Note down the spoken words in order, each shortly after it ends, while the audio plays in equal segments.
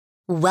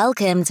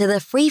Welcome to the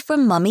Free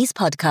From Mummies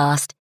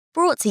podcast,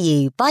 brought to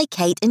you by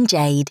Kate and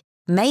Jade,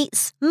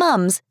 mates,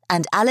 mums,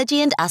 and allergy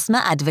and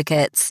asthma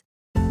advocates.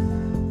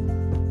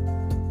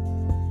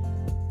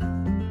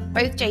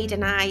 Both Jade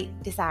and I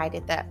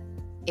decided that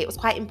it was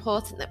quite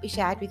important that we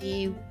shared with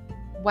you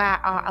where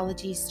our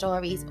allergy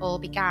stories all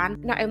began.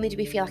 Not only do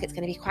we feel like it's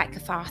going to be quite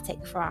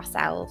cathartic for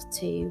ourselves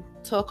to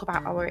talk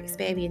about our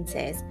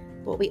experiences,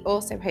 but we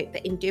also hope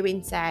that in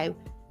doing so,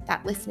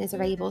 that listeners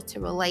are able to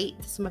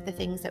relate to some of the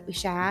things that we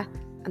share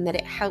and that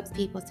it helps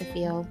people to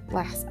feel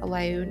less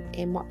alone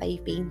in what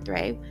they've been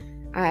through.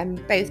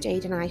 Both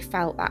Jade and I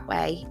felt that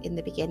way in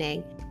the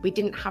beginning. We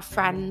didn't have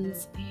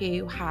friends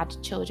who had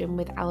children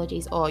with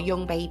allergies or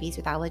young babies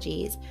with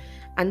allergies.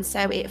 And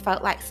so it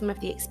felt like some of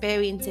the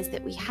experiences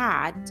that we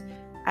had,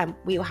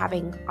 we were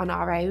having on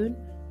our own.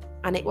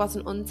 And it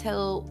wasn't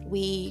until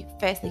we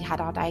firstly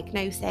had our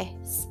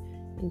diagnosis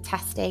and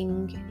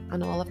testing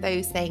and all of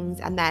those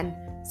things, and then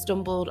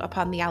stumbled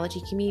upon the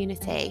allergy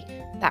community,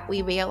 that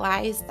we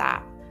realised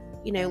that,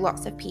 you know,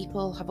 lots of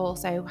people have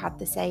also had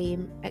the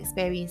same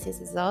experiences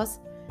as us,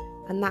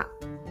 and that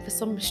for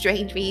some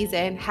strange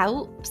reason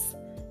helps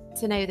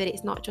to know that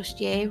it's not just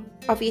you.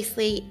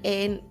 Obviously,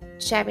 in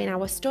sharing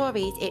our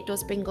stories, it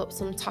does bring up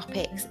some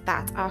topics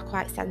that are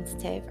quite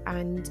sensitive,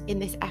 and in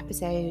this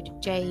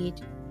episode, Jade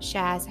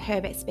shares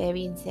her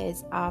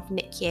experiences of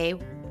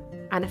NICU,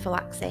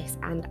 anaphylaxis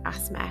and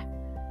asthma.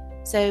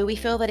 So we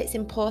feel that it's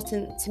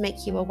important to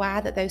make you aware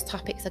that those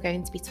topics are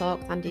going to be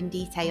talked on in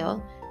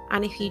detail.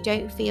 And if you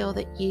don't feel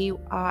that you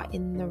are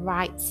in the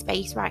right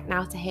space right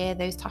now to hear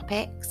those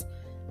topics,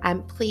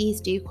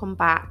 please do come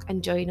back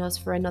and join us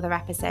for another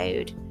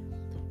episode.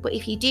 But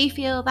if you do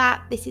feel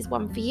that this is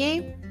one for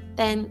you,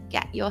 then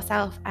get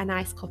yourself a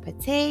nice cup of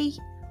tea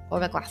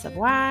or a glass of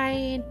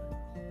wine,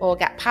 or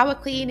get power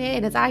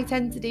cleaning, as I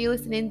tend to do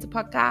listening to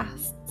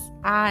podcasts.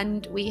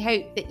 And we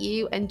hope that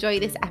you enjoy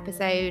this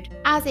episode.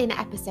 As in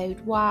episode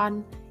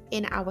 1,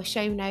 in our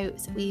show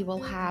notes, we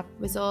will have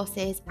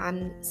resources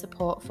and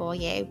support for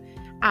you.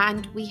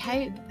 And we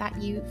hope that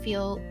you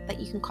feel that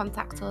you can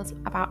contact us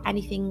about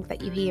anything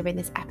that you hear in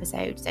this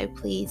episode. So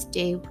please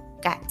do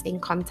get in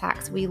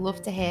contact. We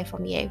love to hear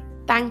from you.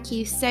 Thank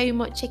you so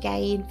much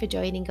again for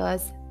joining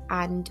us,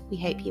 and we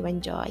hope you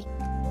enjoy.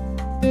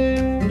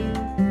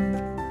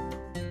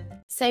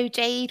 So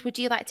Jade, would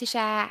you like to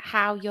share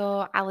how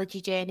your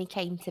allergy journey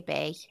came to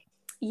be?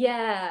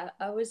 Yeah,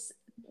 I was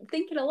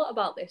thinking a lot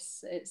about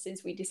this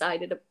since we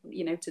decided,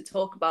 to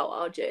talk about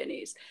our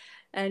journeys.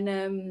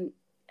 And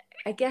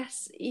I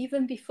guess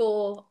even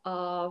before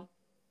our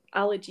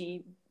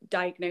allergy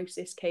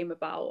diagnosis came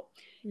about,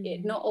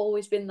 it not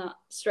always been that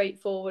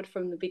straightforward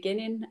from the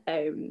beginning.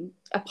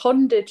 I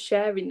pondered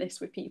sharing this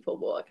with people,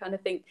 but I kind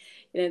of think,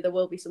 there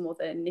will be some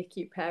other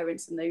NICU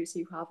parents and those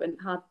who haven't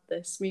had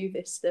the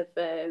smoothest of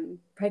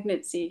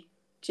pregnancy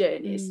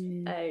journeys.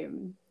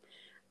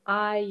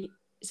 I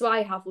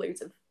have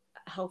loads of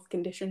health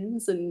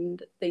conditions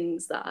and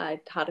things that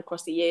I'd had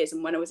across the years.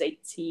 And when I was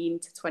 18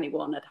 to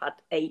 21, I'd had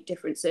 8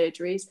 different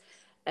surgeries.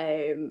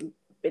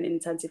 Been in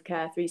intensive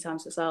care 3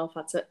 times myself,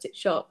 had septic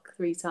shock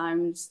 3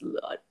 times.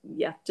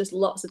 Yeah, just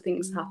lots of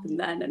things happened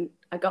then. And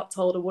I got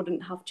told I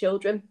wouldn't have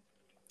children.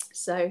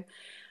 So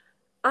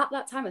at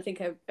that time, I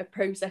think I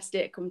processed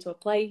it, come to a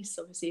place.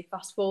 Obviously,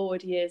 fast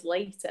forward years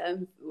later,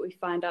 we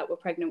find out we're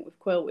pregnant with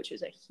Quill, which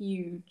was a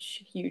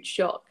huge, huge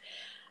shock.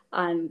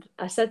 And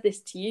I said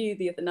this to you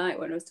the other night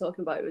when I was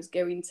talking about it, was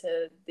going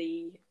to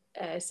the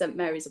St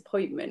Mary's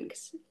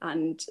appointment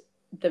and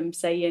them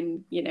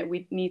saying,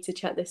 we need to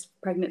check this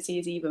pregnancy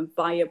is even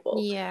viable.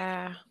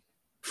 Yeah.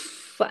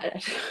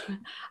 But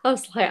I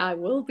was like, I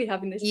will be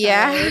having this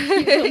child.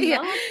 You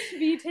will not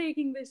be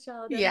taking this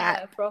child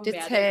from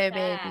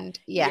determined.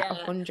 me. Yeah,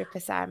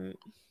 100%.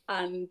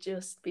 And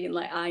just being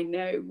like, I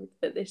know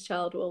that this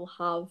child will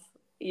have,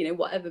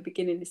 whatever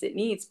beginnings it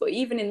needs. But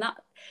even in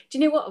that, do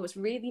you know what? I was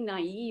really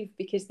naive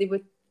because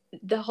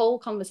the whole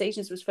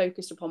conversations was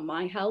focused upon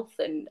my health,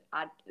 and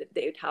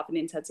they would have an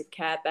intensive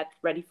care bed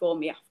ready for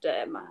me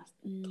after my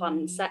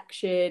planned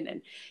section,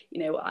 and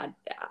I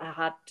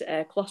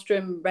had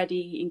colostrum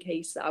ready in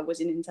case I was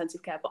in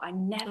intensive care. But I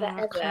never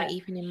ever, I can't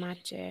even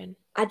imagine.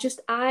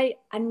 I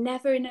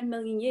never in a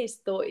million years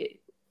thought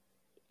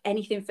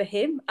anything for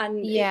him.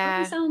 And it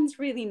probably sounds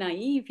really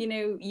naive,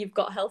 you've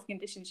got health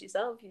conditions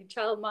yourself, your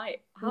child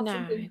might have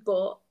something,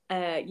 but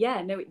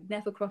it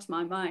never crossed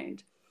my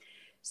mind.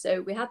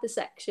 So we had the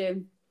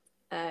section.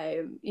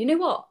 You know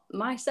what?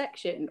 My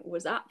section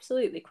was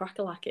absolutely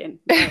crack-a-lacking.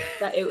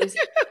 It was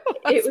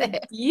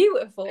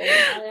beautiful.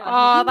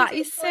 That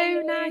is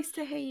so nice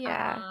to hear.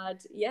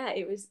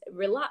 It was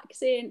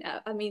relaxing.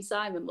 I mean,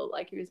 Simon looked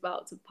like he was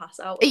about to pass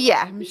out.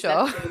 Yeah, I'm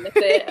sure. In the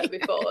theatre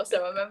before,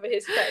 so I remember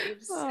his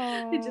face,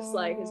 just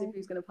like as if he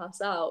was going to pass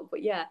out.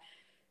 But yeah,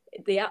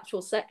 the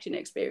actual section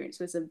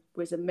experience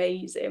was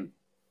amazing.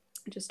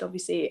 Just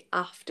obviously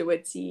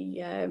afterwards,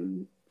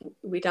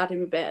 we'd had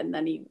him a bit, and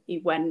then he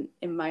went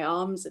in my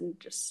arms and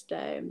just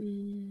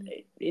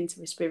into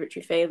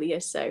respiratory failure.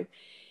 So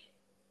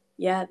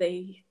yeah,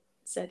 they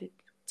said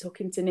took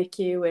him to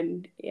NICU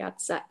and he had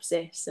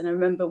sepsis. And I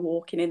remember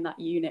walking in that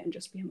unit and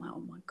just being like,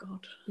 oh my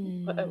God,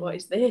 what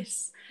is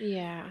this?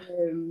 Yeah.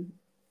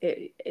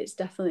 It's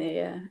definitely,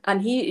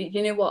 and he,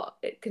 you know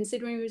what,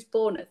 considering he was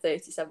born at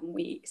 37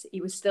 weeks,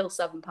 he was still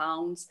 7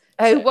 pounds.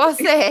 Oh, was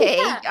he?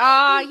 Yeah.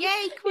 Oh,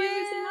 yay, Quill.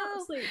 He was an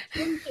absolute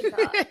chunk in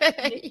that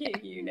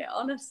NICU unit,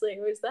 honestly.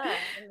 He was there,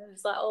 and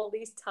there's like all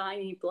these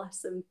tiny, bless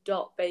them,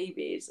 dot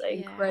babies,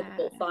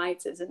 incredible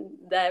fighters, and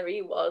there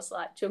he was,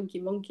 like chunky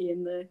monkey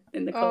in the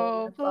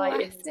corner,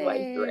 fighting his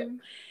way through.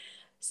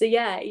 So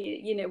yeah,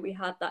 you know, we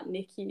had that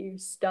NICU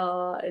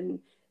start, and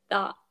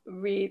that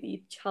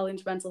really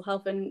challenged mental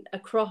health. And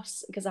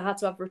across, because I had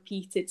to have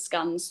repeated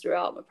scans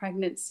throughout my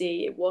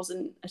pregnancy, it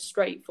wasn't a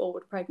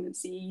straightforward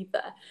pregnancy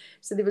either.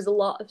 So there was a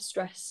lot of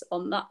stress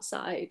on that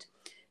side.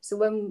 So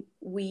when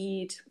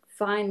we'd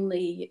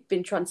finally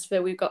been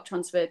transferred, we got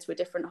transferred to a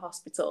different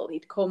hospital.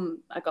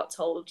 I got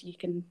told you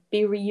can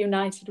be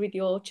reunited with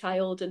your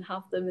child and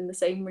have them in the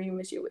same room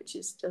as you, which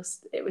is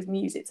just, it was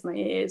music to my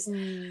ears.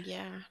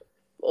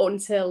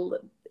 Until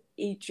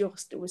he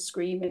just was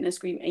screaming and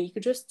screaming, and you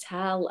could just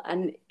tell.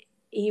 And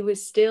he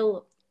was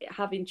still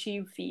having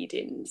tube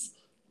feedings,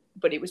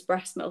 but it was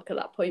breast milk at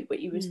that point, but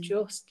he was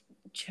just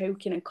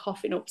choking and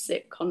coughing up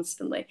sick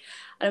constantly.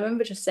 And I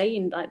remember just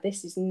saying, like,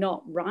 this is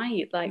not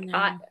right. Like,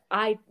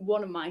 I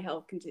one of my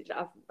health conditions,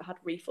 I've had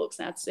reflux,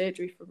 and I had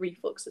surgery for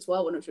reflux as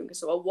well when I was younger.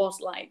 So I was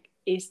like,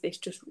 is this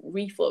just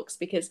reflux?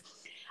 Because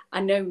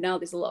I know now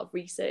there's a lot of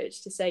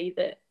research to say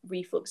that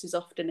reflux is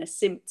often a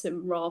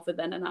symptom rather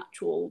than an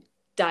actual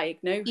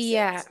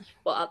diagnosis.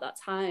 But at that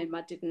time,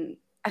 I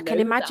can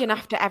imagine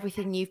after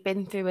everything you've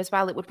been through as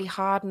well, it would be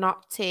hard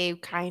not to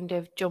kind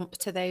of jump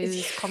to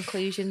those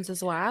conclusions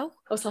as well.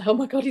 I was like, oh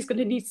my God, he's going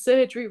to need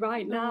surgery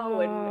right now.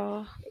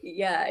 And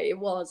yeah, it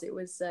was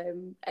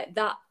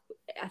that,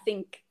 I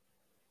think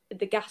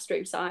the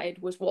gastro side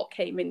was what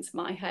came into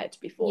my head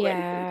before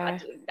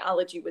anything.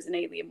 Allergy was an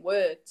alien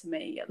word to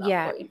me at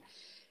that point.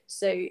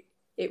 So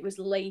it was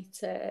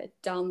later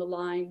down the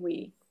line,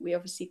 we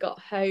obviously got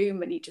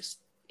home, and he just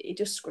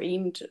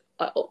screamed,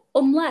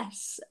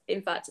 unless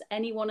in fact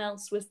anyone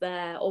else was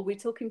there or we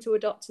took him to a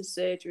doctor's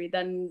surgery.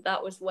 Then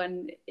that was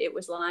when it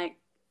was like,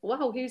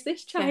 wow, who's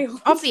this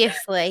child?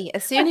 Obviously,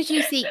 as soon as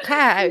you seek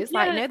care, it's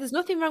like, no, there's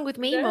nothing wrong with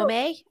me,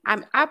 mummy,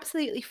 I'm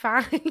absolutely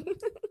fine.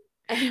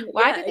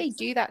 Why do they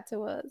do that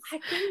to us? I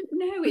don't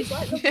know. It's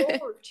like the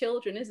law of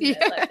children, isn't it?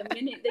 Like the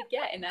minute they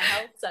get in a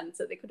health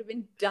centre, they could have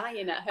been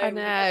dying at home. I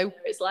know.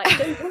 It's like,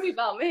 don't worry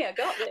about me, I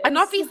got this. And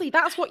obviously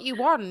that's what you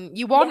want.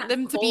 You want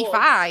them to be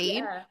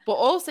fine, but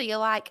also you're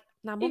like,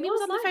 now mummy was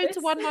on the phone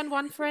to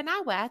 111 for an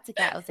hour to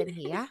get us in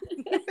here.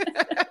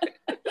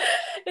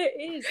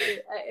 It is.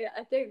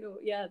 I don't know.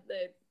 Yeah,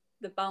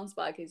 the bounce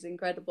back is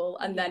incredible.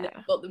 And then,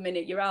 but the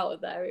minute you're out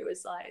of there, it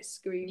was like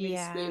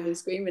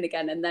screaming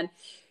again. And then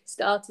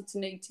started to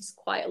notice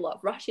quite a lot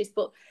of rashes.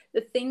 But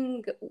the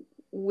thing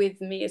with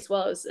me as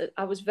well is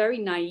I was very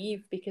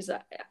naive, because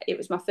it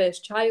was my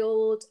first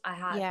child. I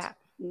had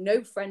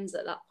no friends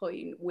at that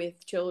point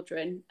with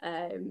children.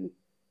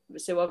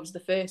 So I was the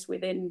first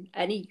within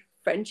any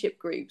friendship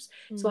groups.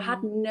 So I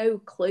had no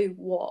clue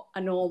what a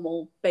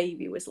normal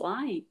baby was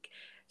like.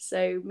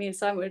 So me and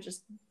Simon were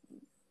just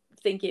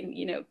thinking,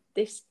 you know,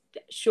 this,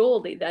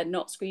 surely they're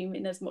not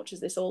screaming as much as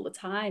this all the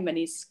time. And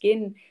his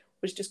skin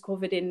was just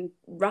covered in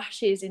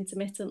rashes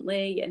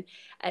intermittently, and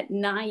at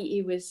night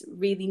he was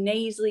really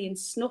nasally and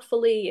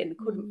snuffly and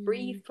couldn't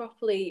breathe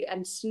properly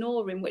and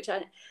snoring, which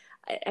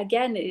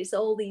again, it's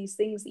all these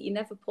things that you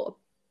never put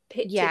a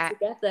picture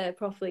together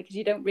properly, because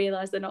you don't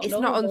realize they're not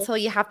normal. Not until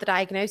you have the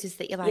diagnosis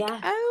that you're like,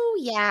 oh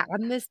yeah,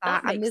 and there's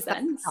that and there's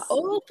sense. That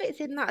all fits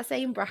in that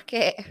same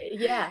bracket.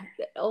 Yeah,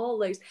 all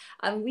those.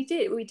 And we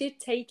did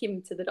take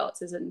him to the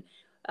doctors, and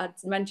I'd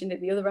mentioned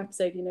in the other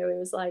episode, you know, it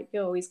was like,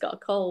 oh, he's got a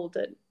cold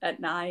at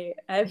night,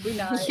 every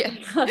night. He had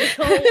a cold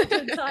the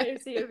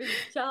entirety of his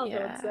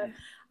childhood. So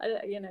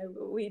you know,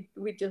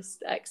 we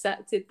just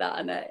accepted that,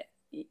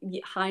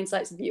 and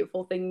hindsight's a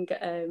beautiful thing.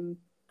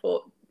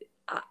 But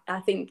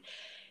I think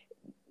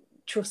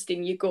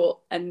trusting your gut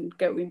and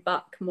going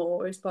back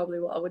more is probably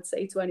what I would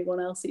say to anyone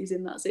else who's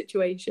in that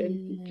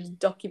situation. Just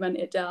document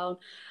it down.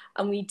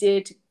 And we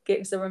did get,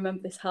 because I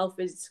remember this health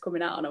visit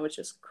coming out, and I was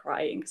just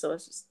crying,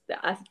 because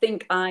I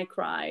think I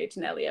cried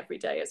nearly every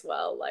day as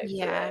well, like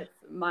for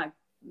my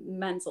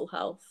mental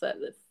health for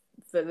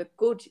the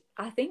good,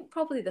 I think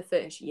probably the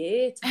first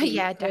year, to be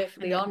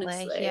perfectly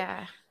honestly.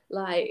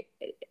 Like,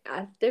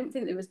 I don't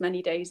think there was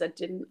many days I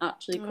didn't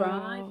actually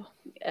cry,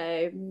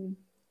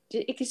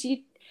 because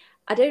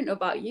I don't know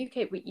about you,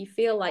 Kate, but you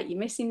feel like you're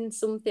missing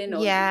something,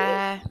 or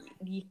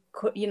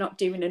you're not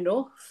doing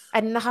enough.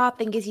 And the hard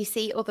thing is, you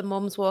see other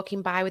mums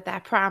walking by with their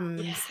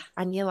prams,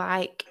 and you're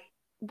like,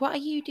 what are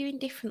you doing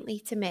differently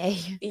to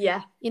me?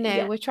 Yeah. You know,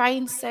 Yeah. we're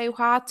trying so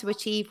hard to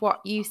achieve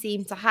what you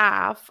seem to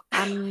have,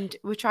 and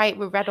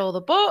we've read all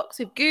the books,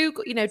 we've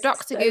Googled, you know,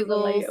 Dr. So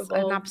Google's an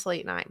relatable.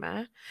 absolute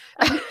nightmare.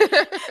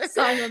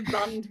 Simon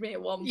banned me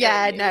at one point.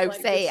 Yeah, He was no,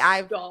 like, say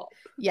just stop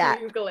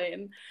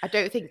Googling. I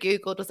don't think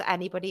Google does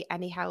anybody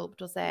any help,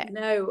 does it?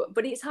 No,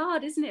 but it's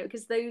hard, isn't it?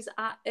 Because those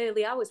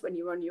early hours when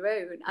you're on your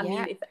own, I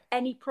mean, if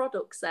any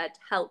product said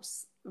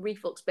helps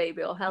reflux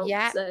baby or helps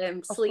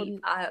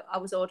sleep, I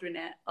was ordering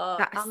it.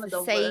 That's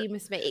Amazon the same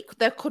as me.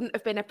 There couldn't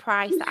have been a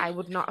price that I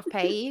would not have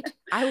paid.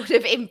 I would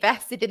have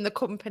invested in the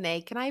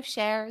company. Can I have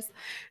shares?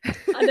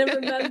 And I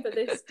remember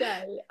this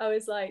day, I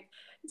was like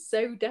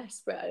so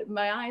desperate.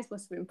 My eyes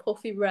must have been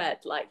puffy red,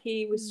 like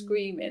he was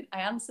screaming.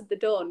 I answered the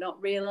door,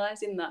 not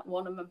realising that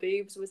one of my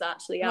boobs was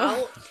actually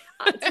out.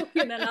 I took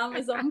in an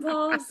Amazon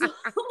parcel.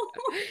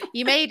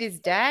 You made his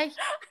day.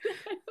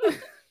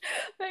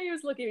 He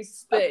was looking, he was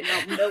spitting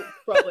out milk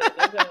probably at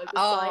the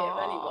sight of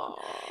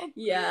anyone.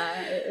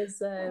 Yeah, it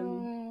was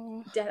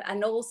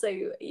and also,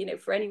 you know,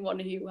 for anyone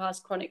who has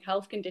chronic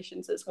health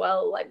conditions as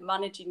well, like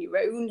managing your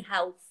own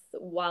health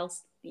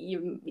whilst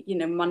you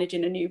know,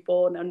 managing a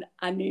newborn and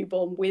a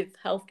newborn with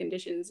health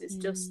conditions is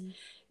just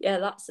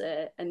that's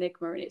an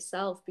enigma in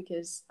itself,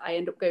 because I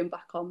end up going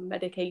back on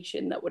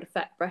medication that would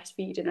affect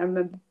breastfeeding. I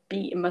remember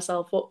beating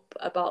myself up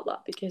about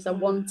that because I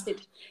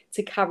wanted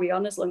to carry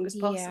on as long as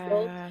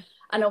possible.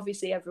 And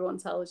obviously everyone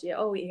tells you,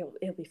 oh,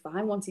 he'll be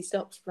fine once he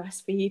stops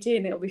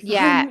breastfeeding, he'll be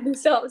fine when he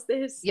stops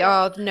this.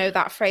 Yeah, no,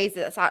 that phrase,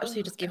 that's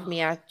actually just given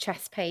me a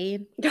chest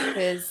pain,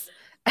 because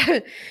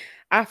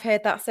I've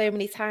heard that so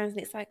many times,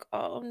 and it's like,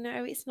 oh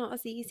no, it's not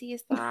as easy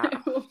as that.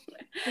 No.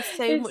 There's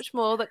so much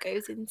more that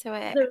goes into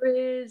it. There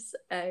is.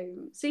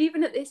 So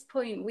even at this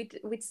point,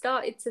 we'd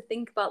started to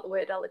think about the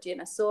word allergy, and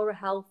I saw a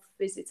health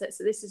visitor.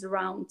 So this is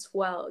around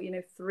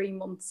 3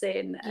 months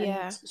in,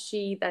 and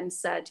she then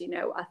said, you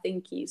know, I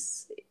think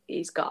he's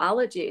got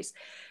allergies.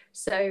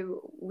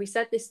 So we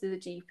said this to the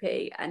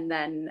GP, and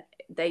then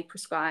they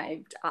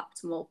prescribed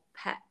Aptamil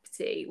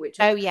Pepti, which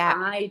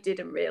I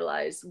didn't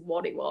realise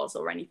what it was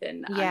or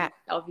anything. Yeah. And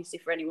obviously,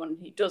 for anyone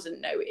who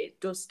doesn't know, it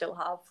does still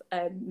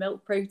have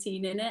milk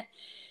protein in it.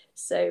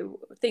 So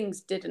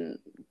things didn't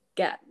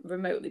get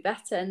remotely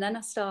better. And then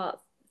I start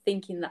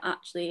thinking that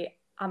actually,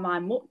 am I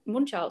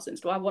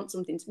Munchausen's? Do I want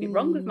something to be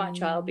wrong with my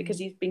child? Because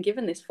he's been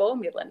given this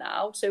formula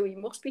now, so he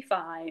must be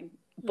fine.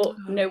 But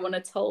no one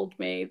had told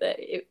me that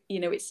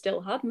it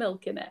still had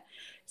milk in it.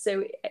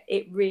 So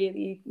it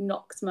really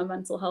knocked my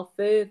mental health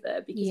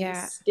further, because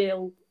it's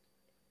still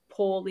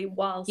poorly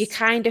whilst you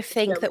kind of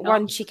think that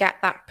once you get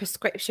that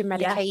prescription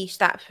medication,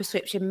 that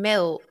prescription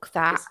milk,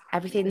 that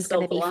everything's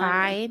going to be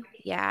fine.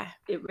 Yeah,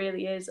 it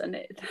really is. And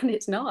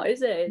it's not,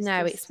 is it?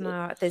 It's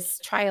not. There's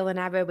trial and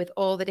error with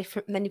all the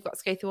different, and then you've got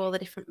to go through all the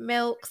different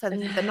milks,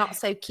 and they're not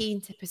so keen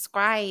to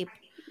prescribe,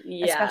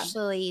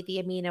 especially the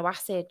amino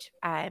acid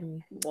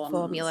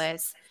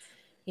formulas.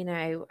 You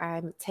know,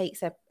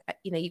 takes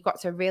you've got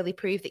to really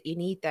prove that you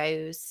need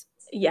those.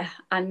 Yeah,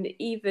 and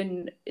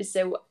even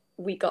so,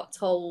 we got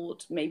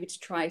told maybe to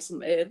try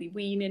some early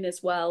weaning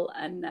as well,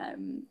 and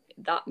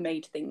that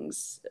made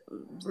things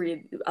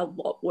really a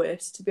lot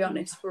worse, to be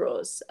honest, for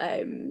us.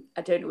 I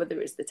don't know whether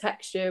it was the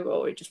texture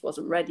or it just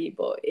wasn't ready,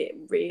 but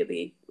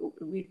we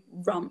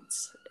ramped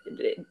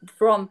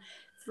from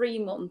 3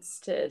 months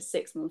to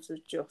 6 months was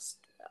just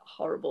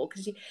horrible,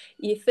 because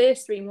your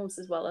first 3 months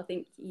as well, I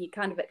think you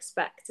kind of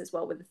expect as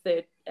well, with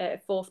the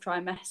fourth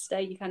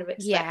trimester, you kind of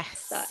expect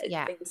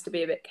things to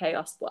be a bit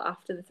chaos. But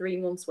after the 3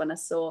 months, when I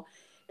saw,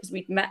 because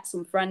we'd met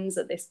some friends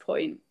at this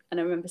point, and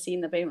I remember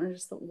seeing the baby, and I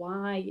just thought,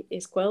 why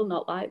is Quill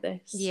not like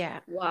this? Yeah.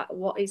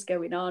 What is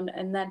going on?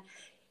 And then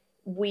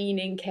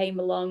weaning came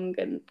along,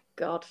 and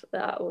God,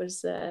 that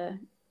was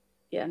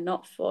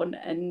not fun.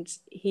 And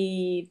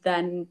he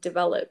then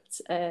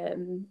developed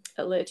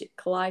allergic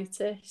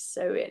colitis.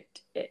 So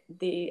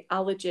the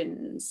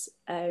allergens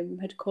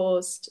had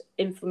caused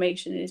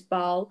inflammation in his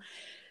bowel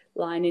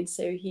lining,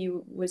 so he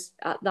was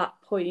at that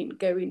point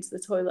going to the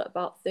toilet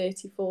about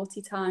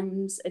 30-40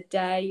 times a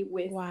day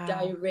with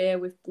diarrhea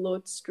with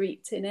blood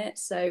streaked in it.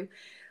 So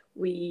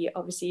he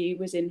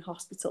was in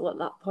hospital at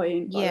that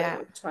point,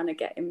 trying to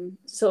get him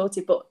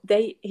sorted. But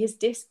his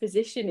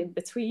disposition in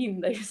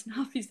between those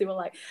nappies, they were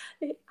like,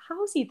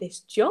 how's he this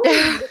jolly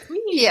in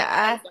between?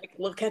 I was like,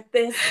 look at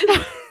this.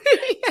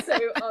 So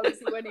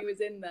obviously when he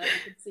was in there, you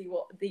could see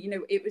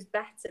it was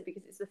better,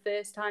 because it's the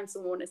first time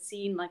someone has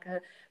seen like a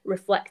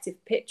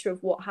reflective picture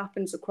of what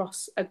happens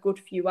across a good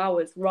few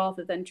hours,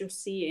 rather than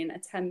just seeing a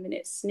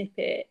 10-minute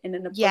snippet in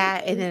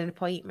an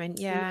appointment.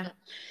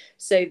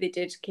 So they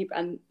did keep,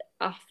 and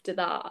after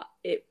that,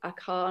 I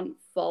can't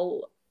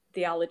fault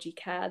the allergy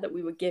care that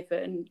we were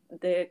given.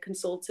 The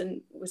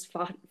consultant was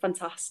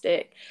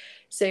fantastic.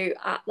 So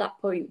at that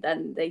point,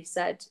 then they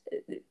said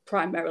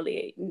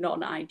primarily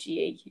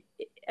non-IgE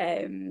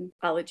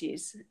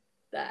allergies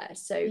there.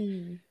 So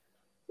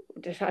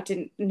I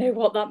didn't know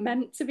what that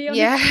meant, to be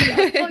honest.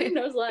 At that point,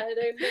 I was like, I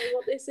don't know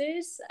what this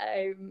is.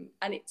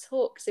 And it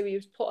took, so he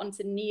was put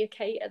onto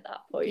Neocate at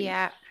that point.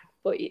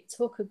 but it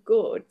took a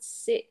good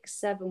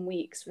 6-7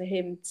 weeks for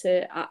him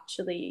to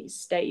actually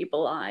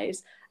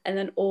stabilize. And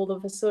then all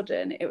of a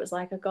sudden it was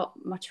like I got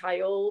my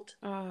child.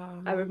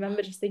 I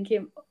remember just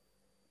thinking,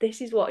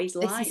 this is what he's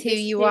like. This is who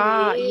you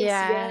are.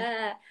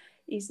 Yeah.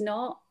 He's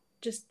not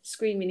just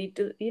screaming,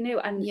 and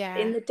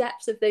in the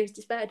depths of those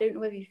despair, I don't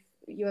know whether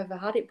you ever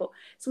had it, but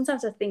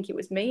sometimes I think it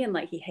was me, and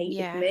like he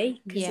hated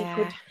me because he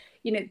could,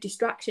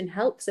 distraction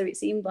helped, so it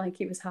seemed like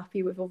he was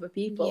happy with other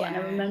people. And I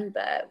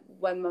remember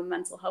when my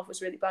mental health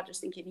was really bad, just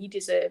thinking he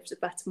deserves a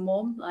better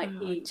mum. Like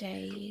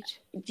Jade.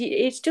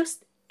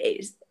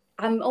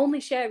 I'm only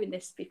sharing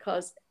this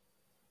because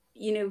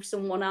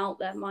someone out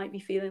there might be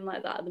feeling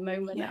like that at the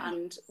moment,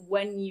 and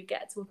when you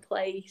get to a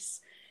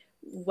place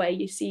where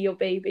you see your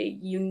baby,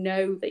 you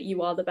know that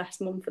you are the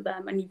best mum for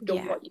them and you've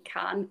done what you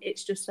can.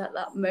 It's just at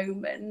that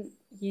moment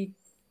your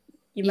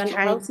mental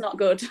health's not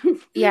good.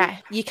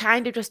 You're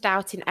kind of just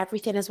doubting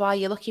everything as well.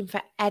 You're looking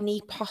for any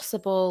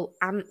possible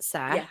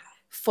answer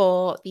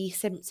for these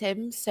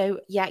symptoms.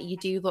 So you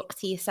do look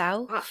to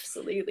yourself.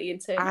 Absolutely,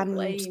 internal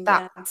blame. And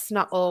that's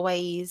not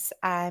always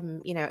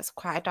it's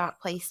quite a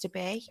dark place to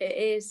be.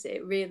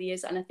 It really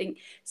is. And I think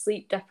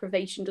sleep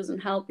deprivation doesn't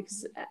help,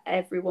 because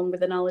everyone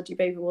with an allergy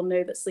baby will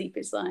know that sleep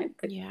is like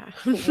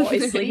what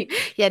is sleep?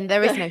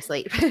 There is no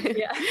sleep.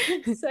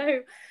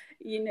 So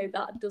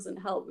that doesn't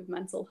help with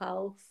mental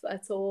health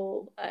at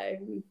all.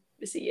 And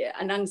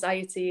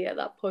anxiety at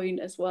that point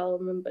as well. I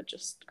remember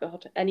just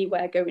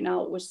anywhere going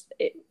out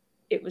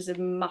it was a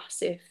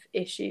massive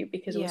issue,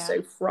 because I was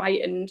so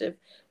frightened of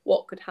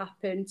what could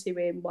happen to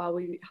him.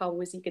 How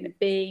was he going to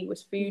be?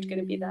 Was food going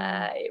to be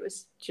there? It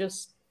was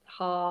just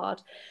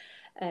hard.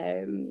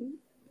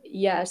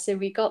 So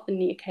we got the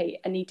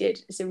neocate, and he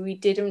did. So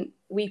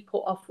we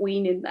put off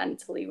weaning then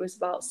till he was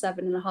about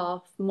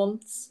 7.5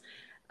 months.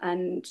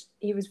 And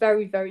he was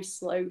very, very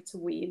slow to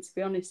wean. To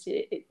be honest,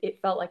 it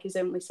felt like his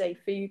only safe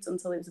foods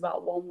until he was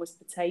about 1 was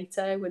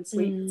potato and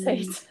sweet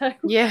potato.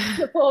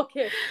 The poor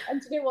kid. And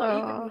do you know what?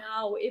 Even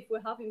now, if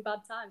we're having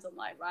bad times, I'm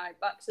like, right,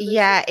 back to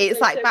the it's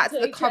like back to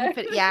the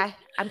confident.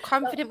 I'm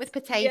confident with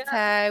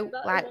potato.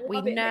 We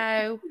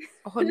know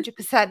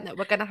 100% that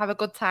we're going to have a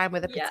good time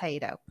with a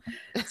potato.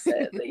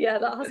 So,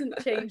 that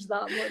hasn't changed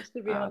that much,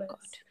 to be honest. God.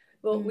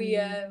 But we,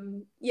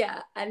 and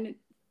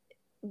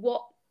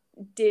what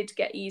did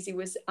get easy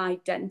was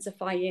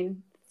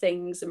identifying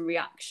things and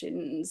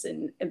reactions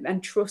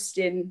and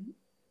trusting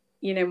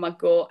my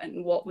gut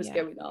and what was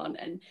going on.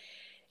 And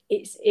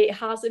it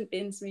hasn't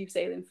been smooth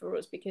sailing for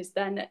us, because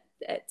then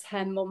at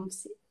 10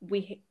 months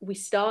we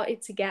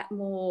started to get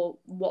more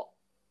what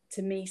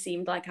to me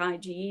seemed like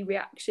IgE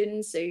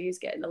reactions. So he was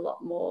getting a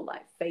lot more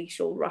like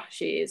facial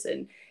rashes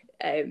and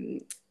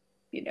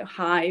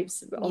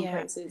hives on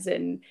places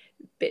and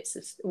bits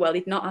of,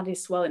 he'd not had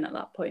his swelling at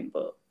that point,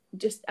 but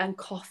and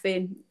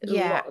coughing, a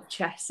lot of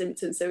chest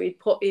symptoms. So he'd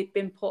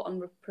been put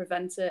on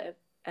preventer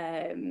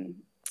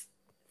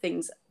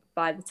things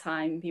by the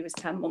time he was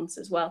 10 months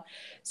as well.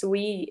 So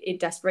we, in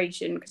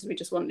desperation, because we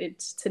just wanted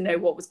to know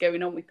what was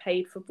going on, we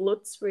paid for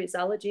bloods for his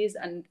allergies,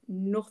 and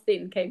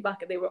nothing came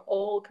back, and they were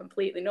all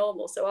completely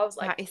normal. So I was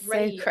like, that is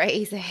great. So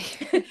crazy.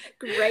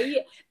 Great.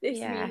 This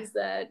means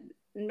that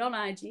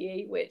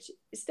non-IgE, which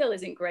still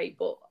isn't great,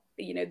 but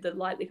the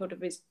likelihood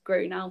of his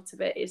growing out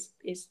of it is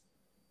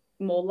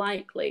more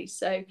likely.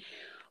 So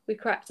we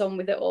cracked on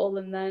with it all,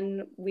 and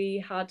then we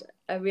had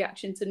a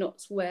reaction to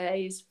nuts where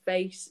his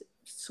face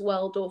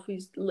swelled up,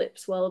 his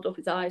lips swelled up,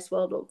 his eyes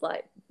swelled up,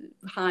 like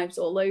hives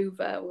all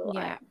over. We're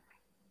like,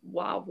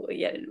 wow,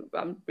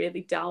 I'm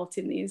really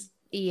doubting these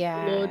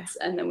bloods.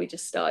 And then we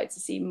just started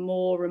to see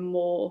more and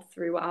more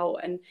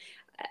throughout. And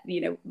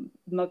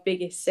my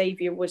biggest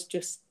savior was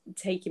just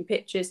taking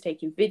pictures,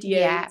 taking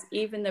videos,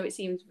 even though it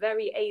seems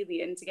very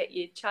alien to get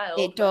your child.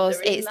 It does.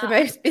 It's the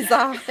most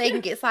bizarre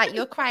thing. It's like,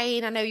 you're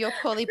crying, I know you're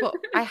poorly, but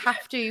I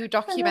have to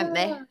document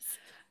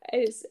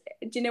this.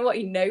 Do you know what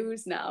he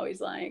knows now?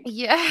 He's like,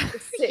 Teddy's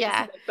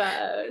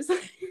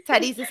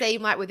the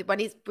same, like when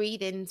his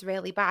breathing's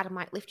really bad, I'm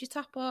like, lift your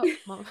top up,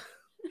 Mum.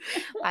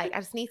 Like, I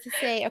just need to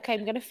say, okay,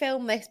 I'm going to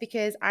film this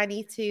because I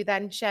need to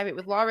then share it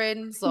with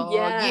Lawrence or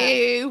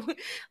you.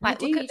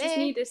 Like, you just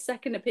need a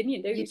second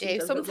opinion, don't you? You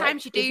do.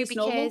 Sometimes you do,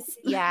 because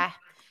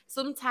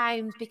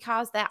sometimes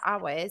because they're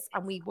ours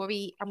and we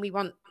worry and we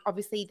want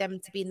obviously them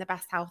to be in the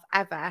best health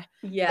ever.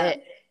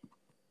 That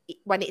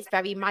when it's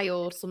very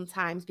mild,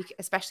 sometimes,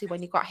 especially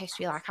when you've got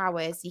history like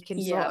ours, you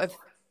can sort of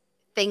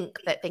think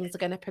that things are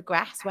going to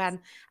progress when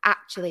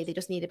actually they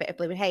just need a bit of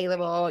blue inhaler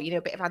or a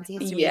bit of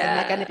antihistamine and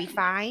they're going to be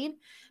fine.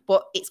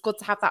 But it's good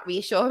to have that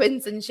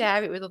reassurance and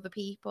share it with other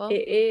people.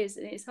 It is,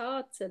 and it's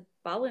hard to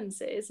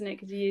balance it, isn't it?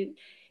 Because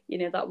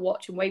that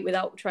watch and wait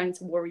without trying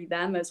to worry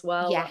them as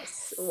well.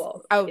 Yes.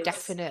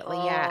 Definitely.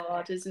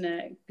 Hard, isn't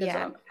it?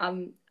 Because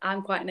I'm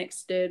quite an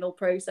external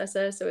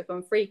processor, so if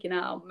I'm freaking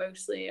out,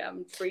 mostly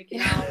I'm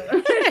freaking out.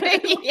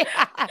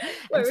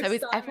 And so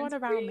is everyone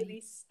around really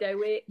me.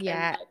 Stoic.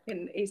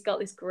 And he's got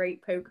this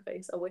great poker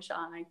face. I wish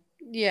I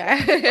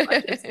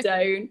just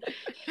don't.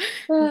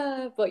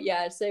 But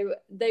so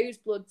those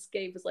bloods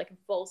gave us like a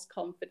false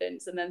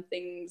confidence, and then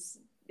things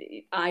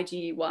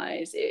IG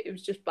wise, it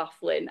was just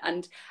baffling.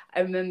 And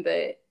I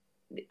remember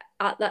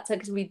at that time,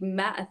 because we'd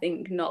met, I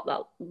think, not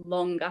that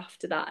long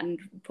after that, and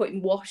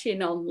putting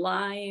washing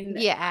online,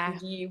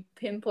 and you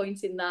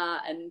pinpointing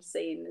that and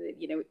saying that,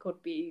 you know, it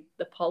could be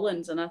the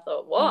pollens, and I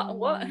thought,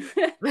 what?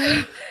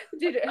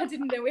 I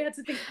didn't know we had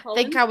to think of pollen.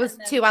 I think I was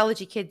 2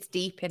 allergy kids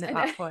deep in at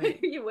that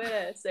point. You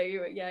were, so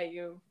you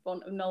were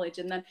fond of knowledge,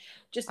 and then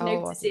just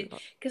noticing,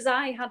 because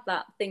I had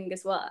that thing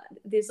as well.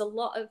 There's a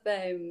lot of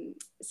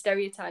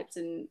stereotypes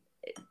and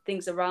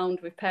things around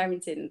with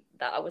parenting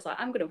that I was like,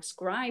 I'm going to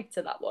ascribe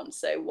to that one.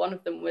 So one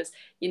of them was,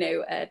 you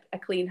know, a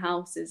clean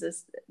house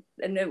is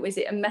a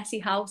messy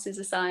house is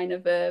a sign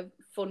of a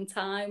fun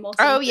time or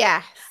something. Oh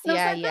yes,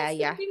 yeah. That's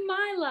gonna be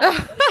my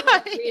life.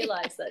 I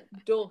realised that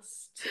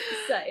dust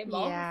set him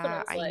off, and I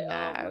was like,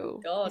 oh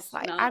my god, it's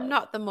like, no. I'm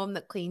not the mum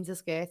that cleans the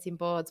skirting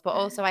boards, but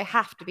also I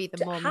have to be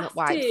the mum that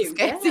wipes the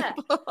skirting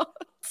boards.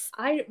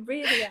 I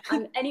really,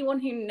 and anyone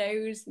who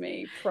knows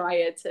me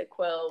prior to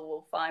Quill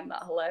will find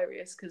that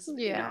hilarious, because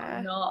you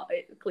know,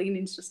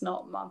 cleaning's just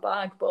not my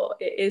bag, but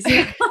it is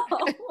now.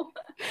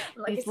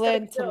 Like, he's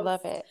learned to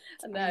love it.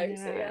 I know.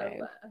 So yeah,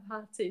 I've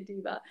had to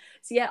do that.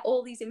 So yeah,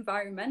 all these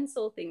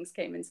environmental things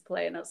came into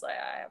play, and I was like,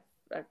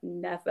 I've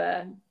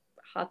never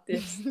had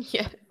this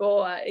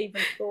before. I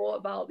even thought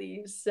about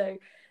these. So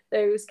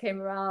those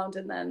came around,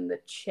 and then the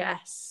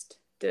chest.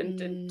 Chest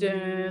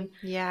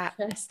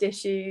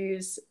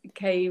issues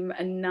came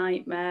a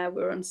nightmare.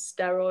 We were on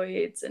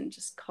steroids and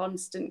just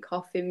constant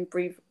coughing,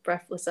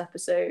 breathless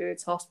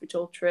episodes,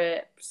 hospital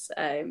trips.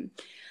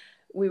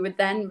 We were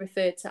then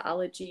referred to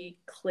allergy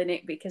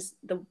clinic because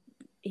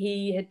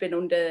he had been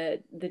under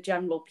the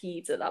general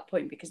peds at that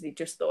point, because they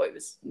just thought it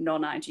was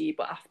non-IG.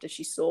 But after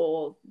she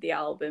saw the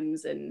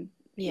albums and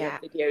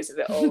videos of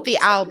it all, the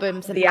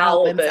albums and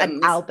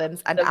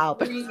albums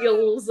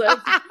reels of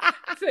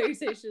photos,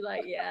 she's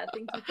like, I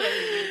think you probably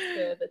need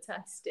further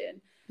testing.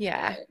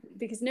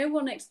 Because no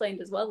one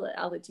explained as well that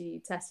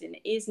allergy testing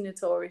is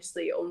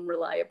notoriously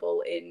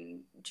unreliable in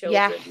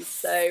children.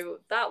 So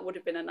that would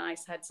have been a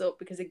nice heads up,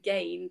 because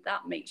again,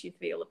 that makes you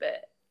feel a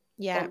bit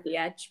on the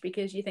edge,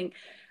 because you think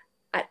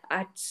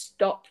I'd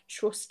stopped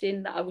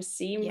trusting that I was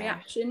seeing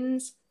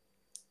reactions,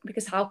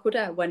 because how could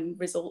I, when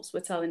results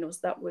were telling us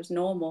that was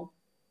normal?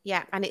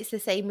 Yeah, and it's the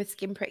same with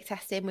skin prick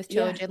testing with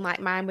children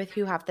like mine, with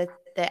who have the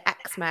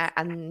eczema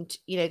and,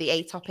 you know, the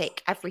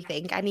atopic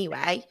everything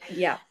anyway.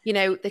 Yeah. You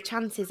know, the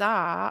chances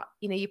are,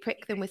 you know, you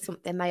prick them with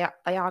something, they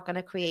are going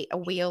to create a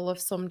wheal of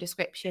some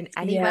description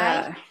anyway.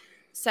 Yeah.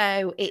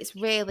 So it's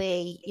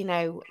really, you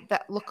know,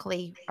 that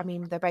luckily, I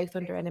mean, they're both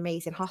under an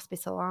amazing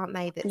hospital, aren't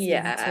they? That seem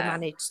to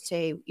manage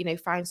to, you know,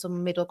 find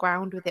some middle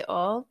ground with it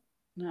all.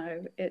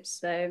 No,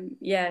 it's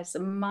it's a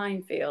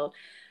minefield.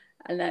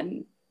 And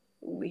then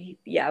we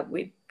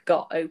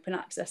got open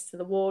access to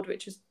the ward,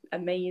 which was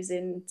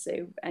amazing.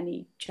 So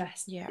any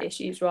chest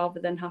issues, rather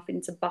than having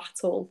to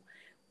battle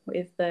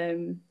with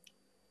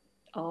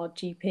our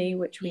GP,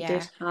 which we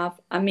did have.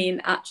 I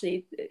mean,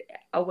 actually,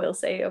 I will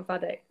say I've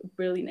had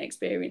brilliant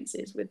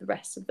experiences with the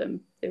rest of them.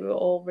 They were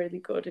all really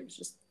good. It was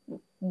just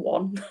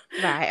one.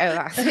 Right. Oh,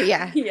 that's,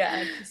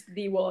 just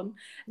the one.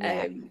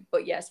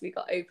 But yes, we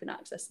got open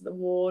access to the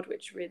ward,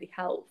 which really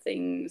helped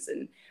things.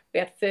 And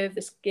we had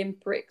further skin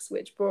pricks,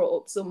 which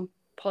brought up some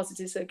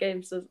positives, so it gave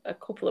us a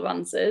couple of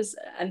answers,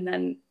 and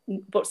then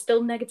but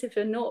still negative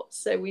for nuts.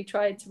 So we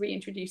tried to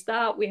reintroduce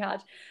that. We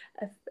had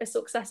a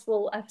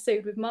successful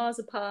episode with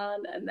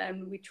marzipan, and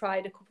then we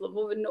tried a couple of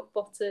other nut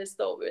butters,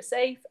 thought we were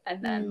safe,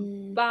 and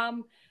then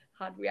bam,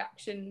 had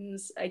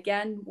reactions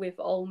again with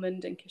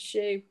almond and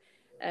cashew.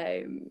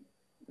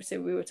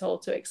 So we were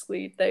told to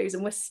exclude those,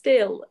 and we're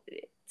still,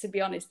 to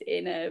be honest,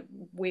 in a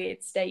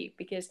weird state,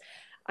 because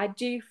I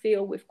do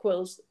feel with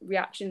Quill's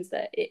reactions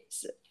that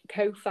it's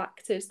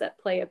cofactors that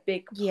play a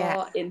big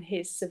part in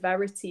his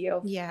severity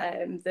of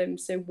them.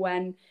 So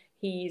when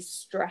he's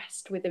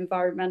stressed with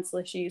environmental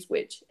issues,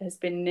 which has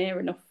been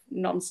near enough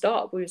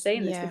non-stop, we were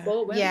saying this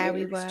before, weren't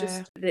we? Were.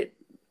 Just the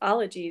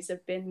allergies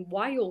have been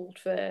wild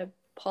for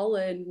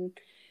pollen,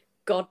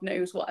 God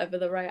knows whatever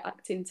they're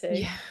reacting to.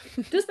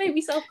 It does make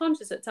me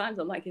self-conscious at times.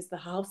 I'm like, is the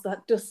house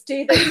that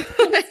dusty?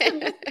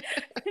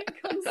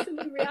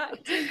 Constantly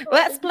reacting.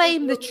 Let's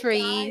blame the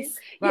trees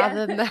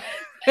rather than the...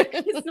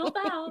 It's not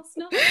the house,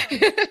 not the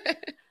house.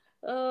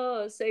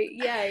 Oh, so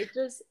it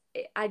does.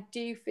 I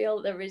do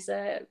feel there is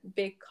a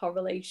big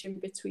correlation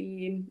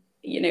between,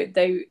 you know,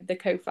 the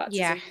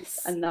cofactors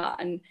and that,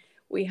 and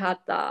we had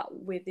that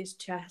with his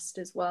chest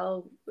as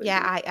well.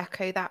 Yeah, I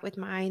echo that with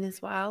mine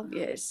as well.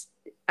 Yes.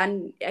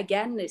 And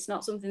again, it's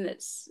not something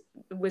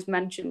was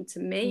mentioned to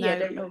me. No. I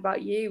don't know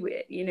about you.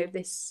 You know,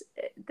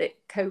 that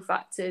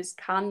cofactors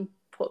can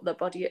put the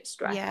body at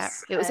stress. Yeah,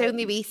 it was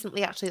only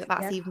recently actually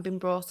that's even been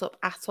brought up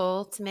at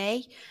all to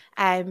me.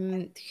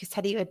 Because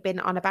Teddy had been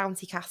on a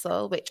bouncy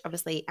castle, which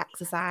obviously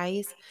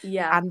exercise,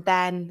 and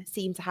then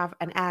seemed to have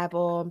an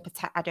airborne,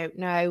 I don't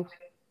know,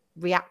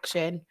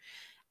 reaction.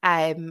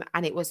 And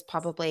it was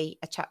probably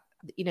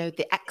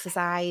the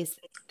exercise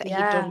that he'd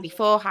done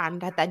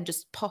beforehand had then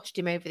just pushed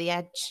him over the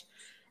edge.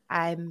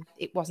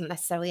 it wasn't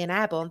necessarily an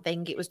airborne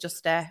thing. It was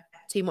just a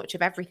too much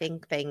of everything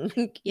thing,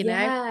 you know?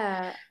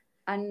 Yeah.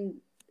 And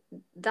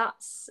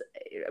that's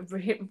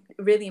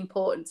really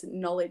important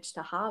knowledge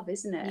to have,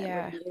 isn't it?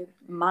 Yeah. When you're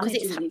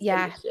managing these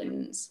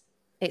conditions.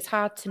 It's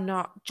hard to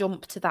not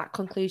jump to that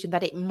conclusion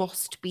that it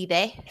must be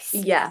this.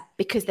 Yeah.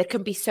 Because there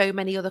can be so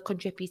many other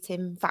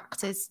contributing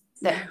factors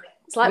that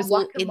it's like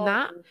result in that.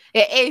 whack-a-mole.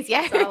 It is,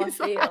 yeah. That's how I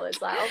feel.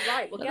 It's like, all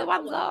right, we'll get that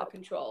one under up.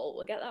 control.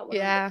 We'll get that one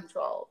under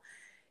control.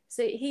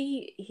 So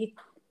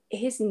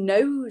his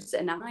nose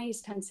and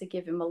eyes tend to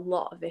give him a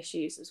lot of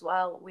issues as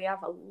well. We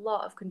have a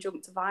lot of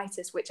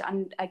conjunctivitis, which,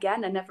 and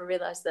again, I never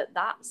realised that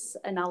that's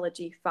an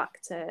allergy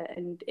factor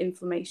and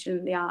inflammation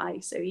in the eye.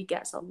 So he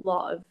gets a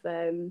lot of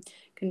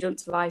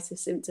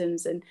conjunctivitis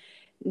symptoms and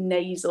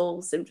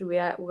nasal symptoms. We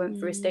went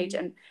through a stage,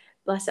 and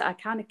bless it, I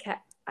kind of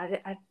kept,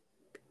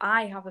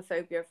 I have a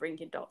phobia of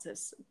ringing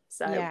doctors,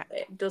 so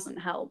it doesn't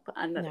help.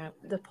 And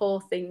the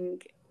poor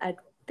thing had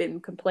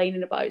been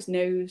complaining about his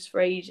nose for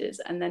ages,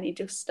 and then he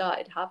just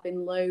started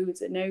having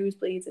loads of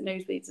nosebleeds,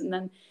 and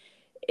then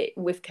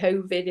with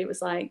COVID it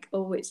was like,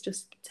 oh, it's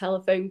just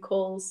telephone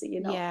calls, so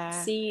you're not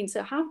seen.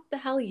 So how the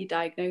hell you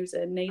diagnose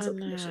a nasal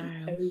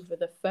condition over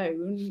the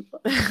phone?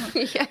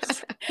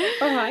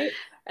 All right.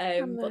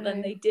 But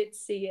then they did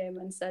see him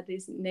and said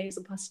his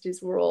nasal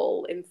passages were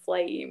all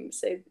inflamed,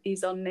 so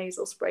he's on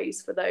nasal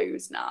sprays for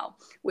those now,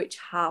 which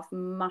have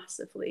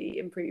massively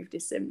improved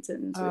his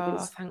symptoms with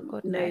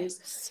his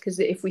nose. Because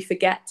if we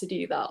forget to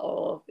do that,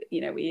 or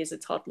he is a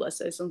toddler,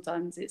 so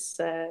sometimes it's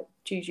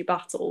choose your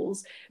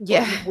battles.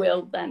 But you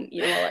will then,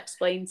 I'll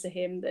explain to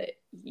him that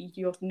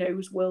your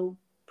nose will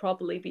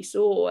probably be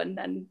sore, and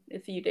then a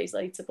few days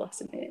later,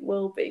 bless him, it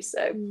will be. So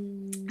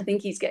I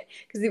think he's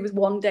because there was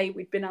one day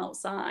we'd been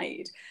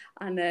outside,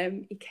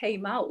 and he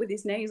came out with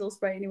his nasal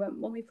spray, and he went,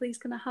 "Mummy, please,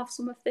 can I have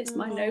some of this?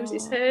 My nose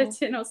is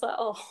hurting." I was like,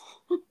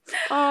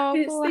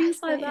 it's things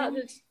like that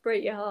that just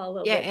break your heart a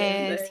little bit.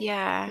 It is,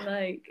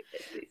 like,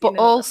 but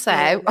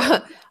also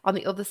on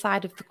the other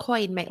side of the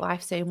coin, make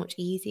life so much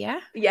easier.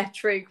 Yeah,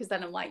 true. Because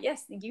then I'm like,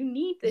 yes, you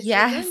need this.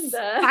 Yes,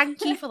 remember.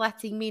 Thank you for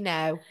letting me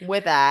know.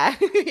 We're there.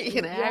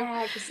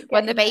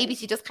 When the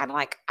babies, you're just kind of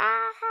like,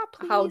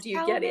 please how do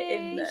you get me. it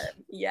in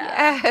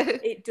there?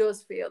 It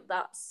does feel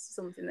that's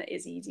something that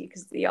is easy,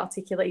 because the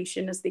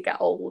articulation as they get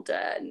older,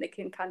 and they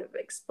can kind of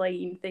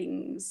explain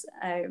things.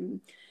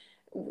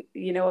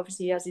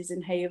 Obviously he has his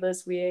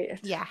inhalers. We've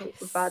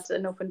had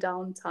an up and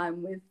down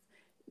time with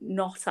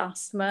not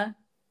asthma,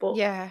 but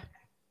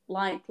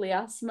likely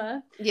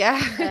asthma.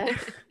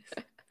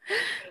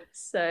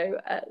 So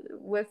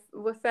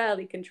we're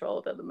fairly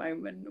controlled at the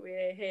moment.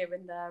 We're here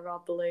and there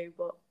are blue,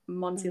 but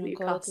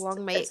Montelukast,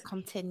 long may it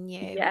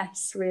continue.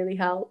 Yes, really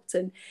helped,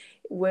 and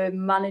we're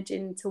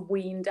managing to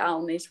wean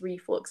down his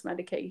reflux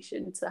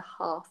medication to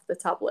half the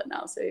tablet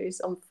now. So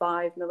he's on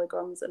 5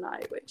 milligrams a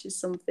night, which is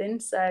something.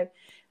 So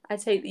I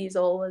take these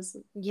all as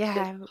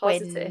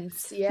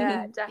positives.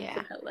 Yeah,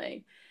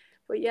 definitely.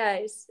 But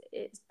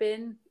it's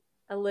been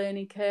a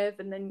learning curve,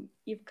 and then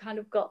you've kind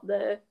of got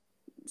the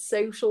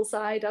social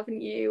side, haven't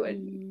you?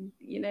 And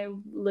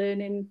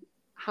learning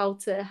how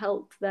to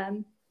help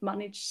them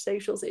manage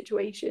social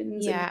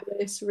situations and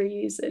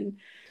nurseries. And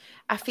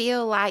I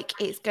feel like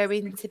it's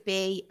going to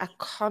be a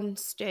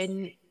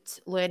constant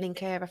learning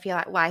curve. I feel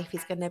like life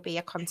is going to be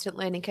a constant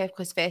learning curve,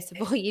 because first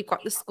of all, you've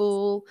got the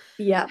school,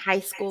 high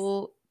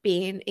school,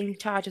 being in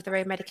charge of their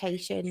own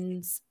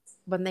medications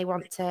when they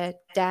want to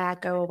dare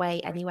go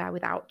away anywhere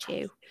without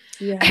you.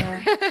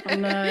 I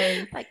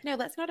know. Like, no,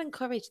 let's not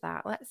encourage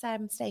that. Let's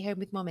stay home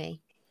with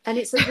mummy. And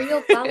it's a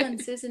real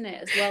balance, isn't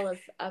it, as well,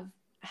 of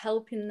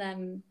helping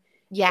them,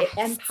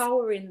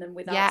 empowering them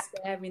without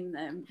scaring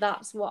them.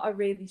 That's what I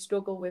really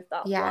struggle with,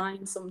 that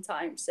line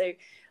sometimes. So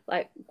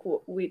like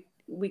we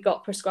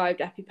got prescribed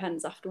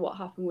EpiPens after what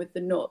happened with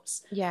the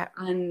nuts,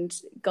 and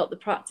got the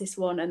practice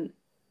one, and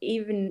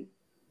even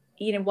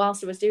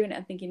whilst I was doing it,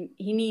 I'm thinking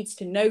he needs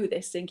to know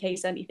this in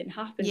case anything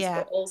happens.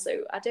 But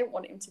also, I don't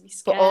want him to be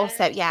scared. But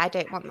also, I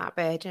don't want that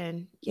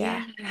burden.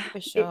 Yeah, for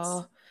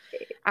sure.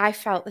 I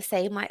felt the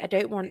same. Like, I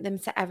don't want them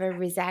to ever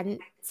resent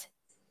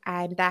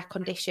their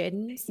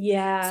conditions.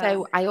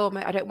 So I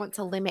don't want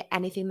to limit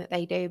anything that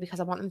they do, because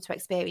I want them to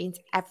experience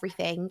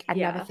everything and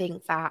never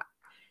think that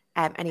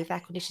any of their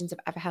conditions have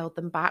ever held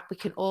them back.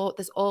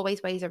 There's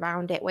always ways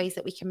around it, ways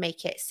that we can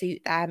make it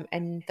suit them,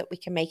 and that we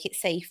can make it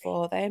safe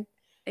for them.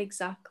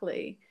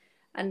 Exactly.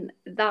 And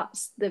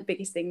that's the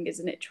biggest thing,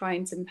 isn't it?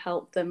 Trying to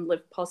help them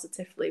live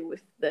positively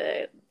with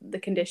the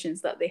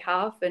conditions that they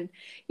have. And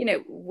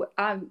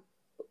I'm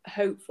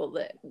hopeful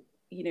that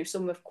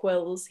some of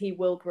Quill's he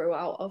will grow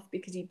out of,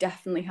 because he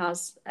definitely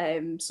has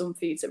some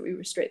foods that we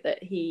restrict that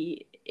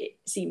it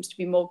seems to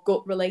be more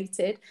gut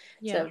related.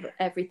 So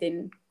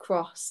everything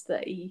crossed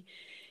that he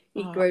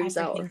grows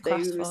out of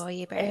those.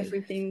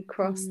 Everything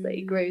crossed that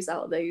he grows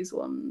out of those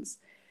ones.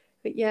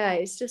 But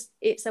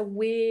it's a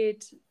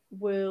weird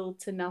world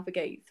to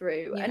navigate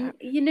through. And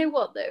you know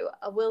what, though,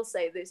 I will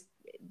say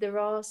there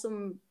are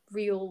some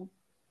real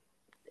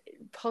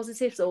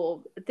positives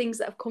or things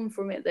that have come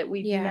from it that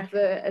we've Yeah.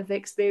 never have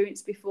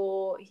experienced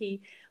before.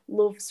 He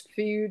loves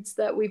foods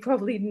that we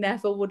probably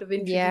never would have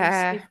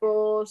introduced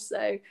before,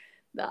 so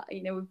that,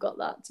 you know, we've got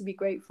that to be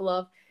grateful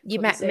of. You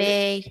met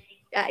me.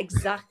 Yeah,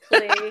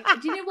 exactly. Do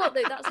you know what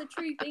though? That's a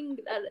true thing.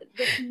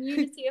 The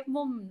community of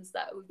mums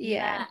that we've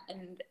met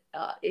and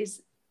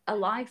is a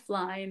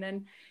lifeline.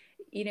 And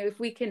you know, if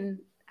we can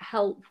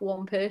help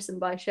one person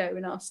by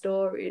sharing our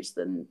stories,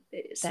 then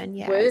it's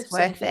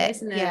worth it,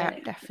 isn't it? Yeah,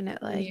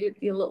 definitely.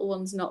 Your little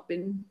one's not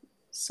been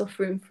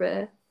suffering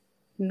for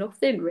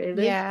nothing,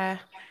 really. Yeah.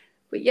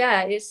 But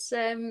yeah, it's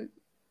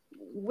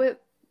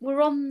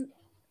we're on.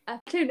 I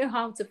don't know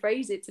how to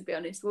phrase it, to be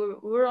honest.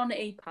 We're on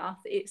a path.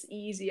 It's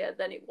easier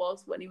than it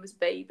was when he was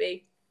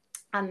baby,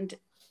 and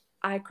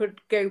I could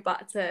go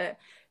back to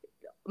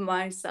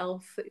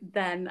myself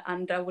then,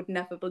 and I would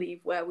never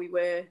believe where we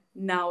were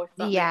now, if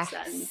that makes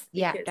sense.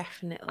 Yeah,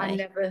 definitely. I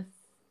never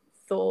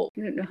thought.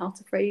 I don't know how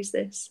to phrase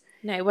this.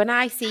 No, when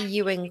I see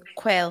you and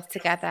Quill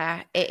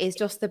together, it is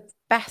just the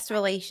best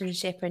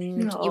relationship,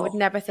 and you would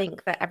never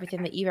think that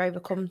everything that you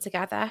overcome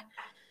together.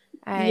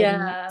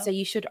 So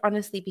you should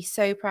honestly be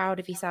so proud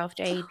of yourself,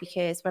 Jade,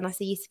 because when I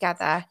see you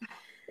together,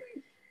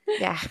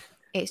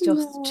 it's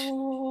just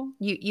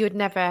you would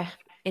never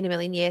in a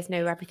million years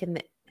know everything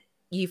that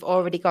you've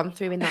already gone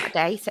through in that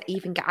day to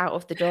even get out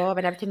of the door,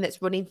 and everything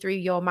that's running through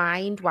your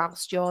mind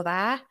whilst you're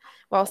there,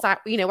 whilst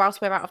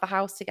we're out of the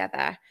house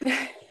together.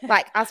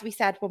 Like, as we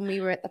said when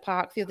we were at the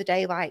park the other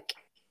day, like,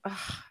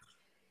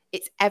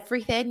 it's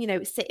everything, you know,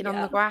 it's sitting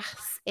on the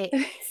grass,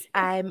 it's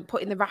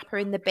putting the wrapper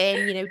in the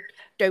bin, you know,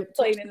 don't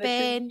touch the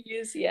bin,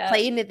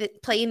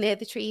 playing near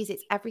the trees,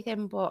 it's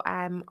everything. But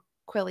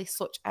Quill is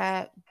such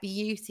a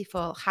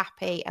beautiful,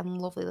 happy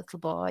and lovely little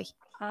boy.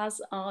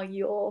 As are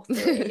your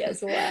three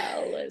as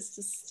well. It's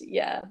just,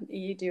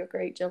 you do a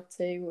great job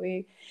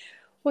too.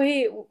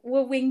 We're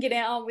winging it,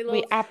 aren't we, love?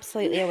 We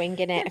absolutely are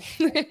winging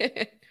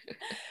it.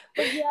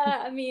 But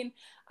yeah, I mean,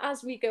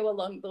 as we go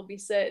along, there'll be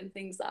certain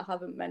things that I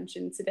haven't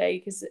mentioned today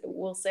because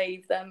we'll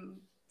save them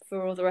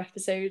for other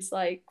episodes,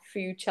 like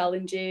food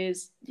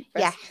challenges,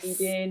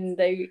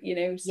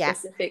 breastfeeding,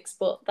 specifics.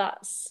 But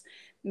that's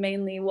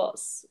mainly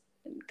what's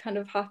kind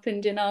of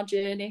happened in our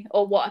journey,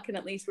 or what I can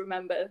at least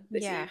remember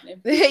this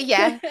evening.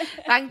 Yeah.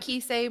 Thank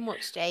you so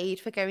much, Jade,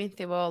 for going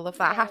through all of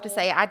that. I have to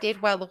say, I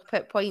did well up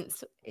at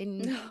points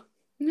in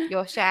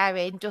your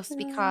sharing, just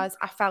because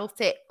I felt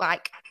it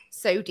like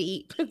so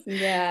deep.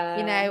 Yeah.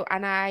 You know,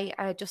 and I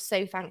am just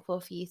so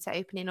thankful for you to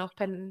opening up.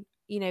 And,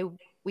 you know,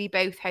 we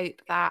both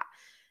hope that,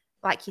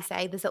 like you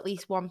say, there's at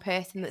least one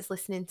person that's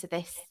listening to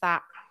this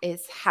that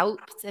is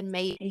helped and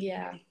made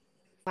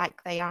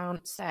like they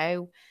aren't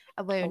so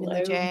alone in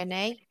the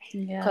journey.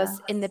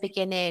 Because in the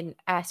beginning,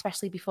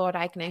 especially before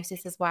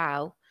diagnosis as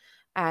well,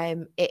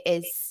 it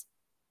is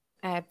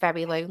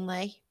very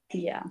lonely.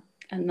 Yeah.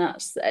 And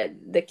that's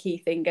the key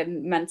thing.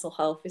 And mental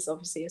health is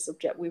obviously a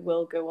subject we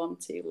will go on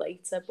to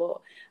later,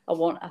 but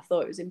I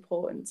thought it was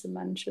important to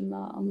mention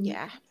that on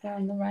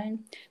the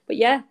rain. But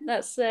yeah,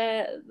 that's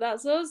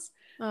us.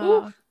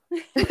 Oh,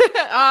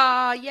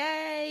 oh,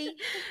 yay.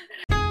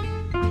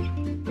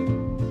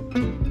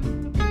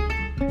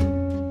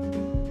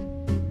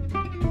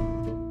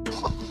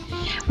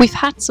 We've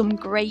had some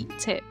great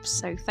tips,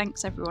 so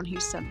thanks everyone who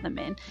sent them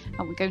in,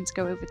 and we're going to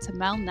go over to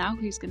Mel now,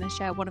 who's going to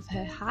share one of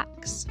her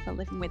hacks for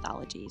living with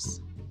allergies.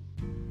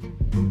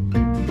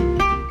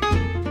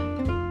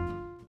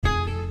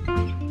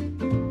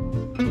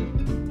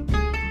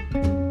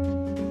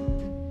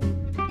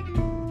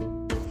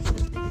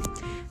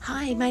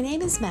 Hi, my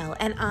name is Mel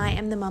and I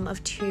am the mum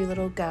of 2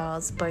 little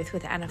girls, both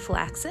with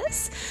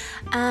anaphylaxis.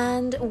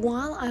 And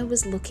while I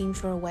was looking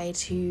for a way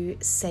to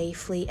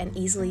safely and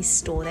easily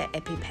store their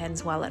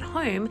EpiPens while at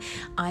home,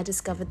 I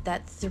discovered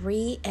that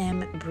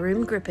 3M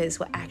broom grippers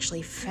were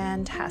actually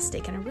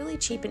fantastic and a really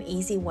cheap and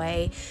easy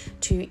way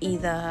to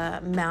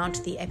either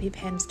mount the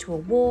EpiPens to a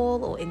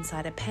wall or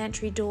inside a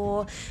pantry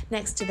door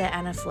next to their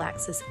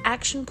anaphylaxis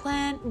action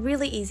plan.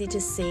 Really easy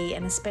to see,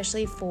 and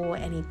especially for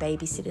any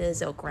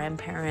babysitters or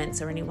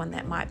grandparents or anyone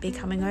that might be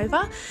coming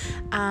over,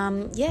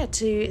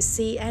 to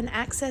see and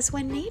access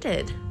when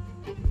needed.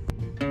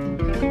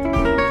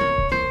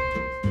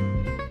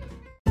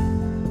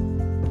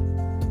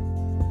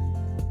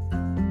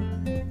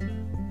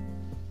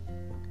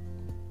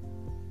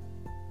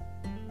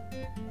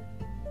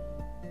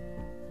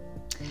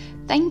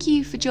 Thank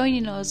you for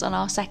joining us on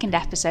our second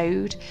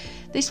episode.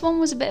 This one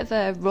was a bit of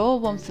a raw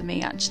one for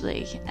me,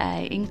 actually.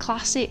 In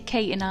classic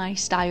Kate and I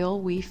style,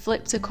 we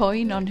flipped a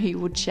coin on who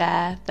would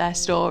share their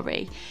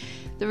story.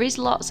 There is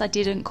lots I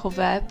didn't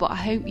cover, but I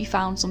hope you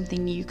found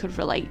something you could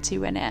relate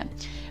to in it.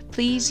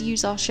 Please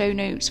use our show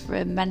notes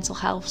for mental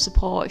health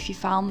support if you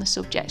found the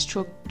subjects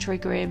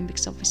triggering,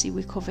 because obviously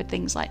we covered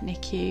things like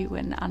NICU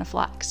and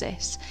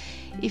anaphylaxis.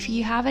 If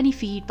you have any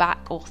feedback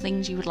or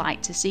things you would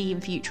like to see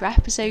in future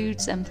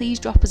episodes, then please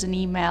drop us an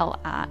email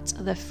at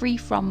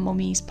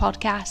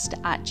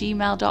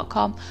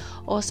thefreefrommummies@gmail.com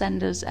or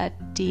send us a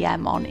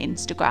DM on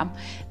Instagram.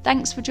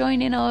 Thanks for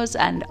joining us,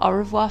 and au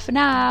revoir for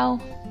now.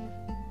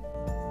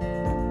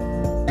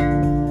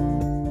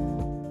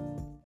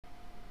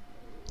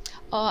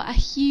 A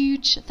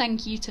huge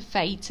thank you to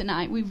Faye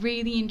tonight. We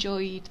really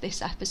enjoyed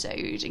this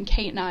episode, and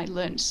Kate and I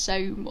learned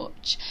so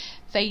much.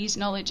 Faye's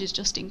knowledge is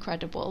just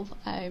incredible,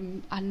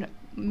 and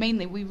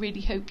mainly we really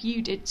hope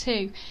you did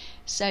too.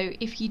 So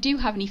if you do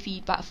have any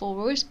feedback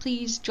for us,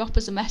 please drop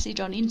us a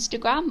message on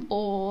Instagram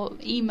or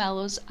email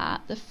us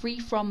at the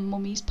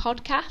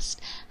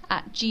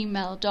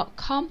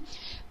freefrommummies@gmail.com.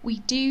 We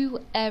do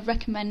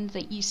recommend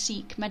that you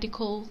seek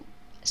medical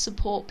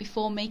support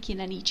before making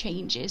any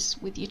changes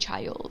with your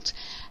child.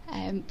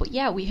 But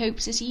yeah, we hope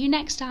to see you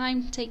next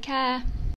time. Take care.